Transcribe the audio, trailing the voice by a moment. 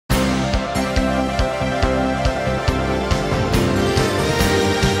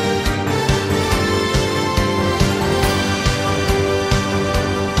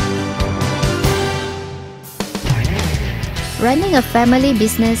Running a family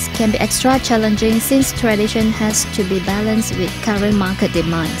business can be extra challenging since tradition has to be balanced with current market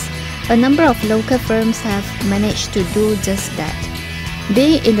demands. A number of local firms have managed to do just that.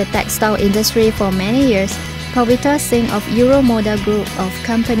 Being in the textile industry for many years, Pavitra Singh of Euromodel Group of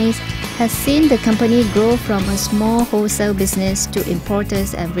companies has seen the company grow from a small wholesale business to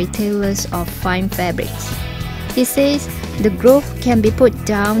importers and retailers of fine fabrics. He says the growth can be put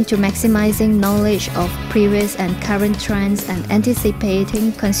down to maximizing knowledge of previous and current trends and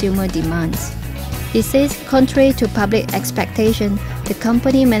anticipating consumer demands. He says, contrary to public expectation, the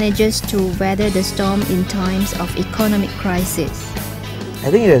company manages to weather the storm in times of economic crisis.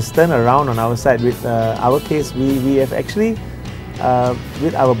 I think it has turned around on our side. With our case, we have actually,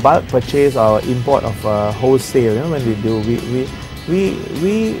 with our bulk purchase or import of wholesale, when we do,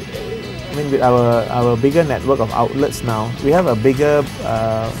 I mean, with our bigger network of outlets now, we have a bigger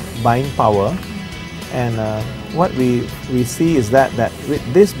buying power, and what we see is that with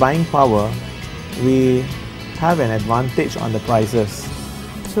this buying power, we have an advantage on the prices.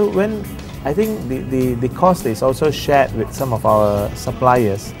 So when I think the cost is also shared with some of our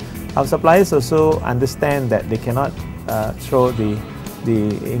suppliers also understand that they cannot throw the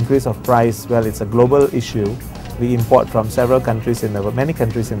increase of price. Well, it's a global issue. We import from several countries many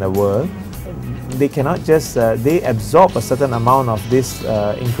countries in the world. They cannot just they absorb a certain amount of this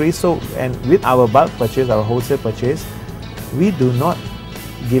increase. So, and with our bulk purchase, our wholesale purchase, we do not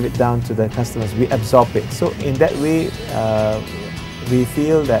give it down to the customers. We absorb it. So in that way, we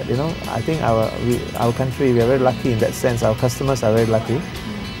feel that I think our country, we are very lucky in that sense. Our customers are very lucky.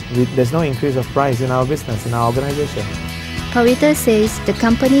 There's no increase of price in our business, in our organization. Pavitra says the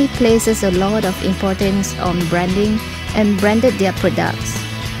company places a lot of importance on branding and branded their products.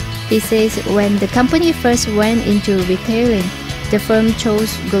 He says when the company first went into retailing, the firm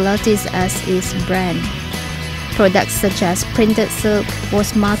chose Gulatis as its brand. Products such as printed silk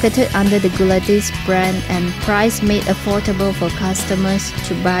was marketed under the Gulatis brand and price made affordable for customers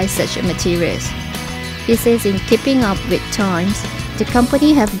to buy such materials. He says in keeping up with times, the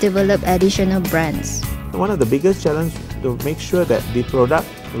company have developed additional brands. One of the biggest challenges to make sure that the product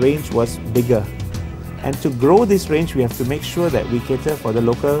range was bigger. And to grow this range, we have to make sure that we cater for the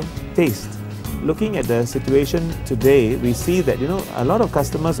local taste. Looking at the situation today, we see that a lot of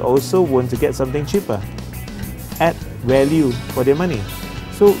customers also want to get something cheaper, add value for their money.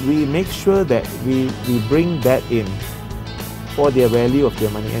 So we make sure that we bring that in for their value of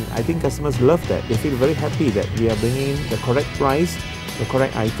their money, and I think customers love that. They feel very happy that we are bringing in the correct price, the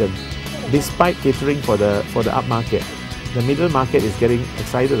correct item, despite catering for the upmarket. The middle market is getting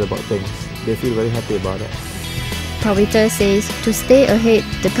excited about things. They feel very happy about it. Pavitra says to stay ahead,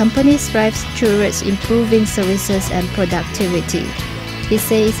 the company strives towards improving services and productivity. He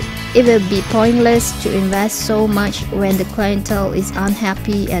says it will be pointless to invest so much when the clientele is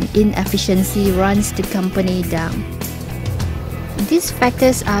unhappy and inefficiency runs the company down. These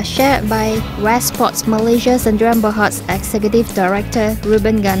factors are shared by Westport's Malaysia Sdn Bhd's Executive Director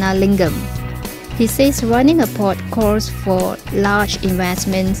Ruben Gana Lingam. He says running a port calls for large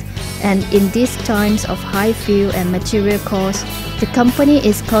investments, and in these times of high fuel and material costs, the company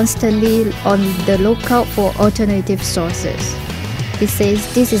is constantly on the lookout for alternative sources. He says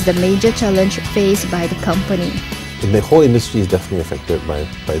this is the major challenge faced by the company. The whole industry is definitely affected by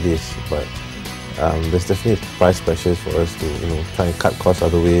this, but there's definitely price pressures for us to try and cut costs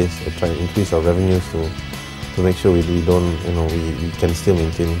other ways, and try and increase our revenues to make sure we don't we can still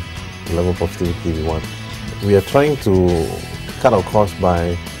maintain the level of profitability we want. We are trying to cut our costs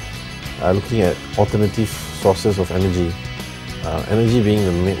by looking at alternative sources of energy. Energy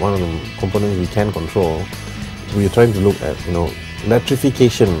being one of the components we can control. We are trying to look at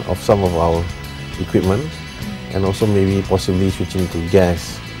electrification of some of our equipment, and also maybe possibly switching to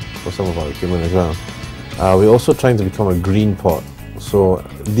gas for some of our equipment as well. We're also trying to become a green port. So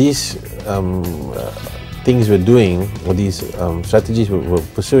these things we're doing, or these strategies we're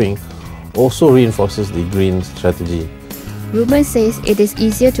pursuing, also reinforces the green strategy. Ruben says it is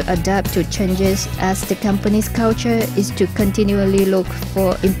easier to adapt to changes as the company's culture is to continually look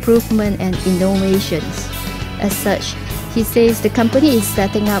for improvement and innovations. As such, he says the company is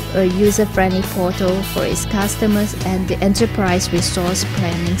setting up a user-friendly portal for its customers and the enterprise resource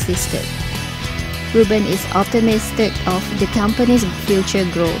planning system. Ruben is optimistic of the company's future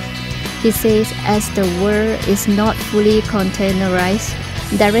growth. He says as the world is not fully containerized,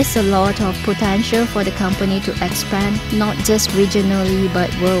 there is a lot of potential for the company to expand, not just regionally but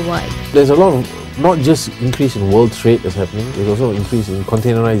worldwide. There's a lot of, not just increase in world trade that's happening, there's also increase in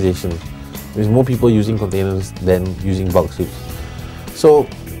containerization. There's more people using containers than using bulk ships. So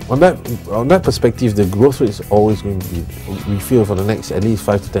on that perspective, the growth rate is always going to be, we feel for the next at least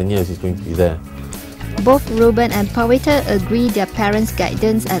 5 to 10 years, is going to be there. Both Ruben and Pavitra agree their parents'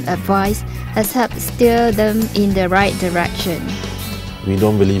 guidance and advice has helped steer them in the right direction. We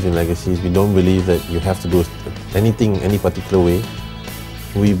don't believe in legacies. We don't believe that you have to do anything any particular way.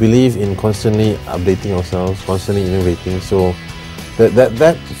 We believe in constantly updating ourselves, constantly innovating. So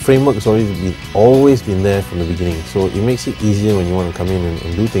that framework has always been there from the beginning. So it makes it easier when you want to come in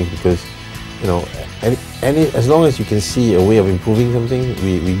and do things, because as long as you can see a way of improving something,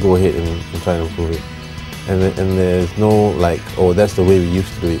 we go ahead and try and improve it. And there's no like, oh, that's the way we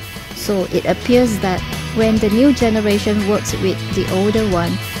used to do it. So it appears that when the new generation works with the older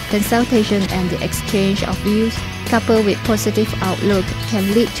one, consultation and the exchange of views coupled with positive outlook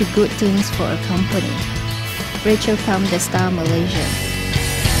can lead to good things for a company. Rachel Kam, The Star, Malaysia.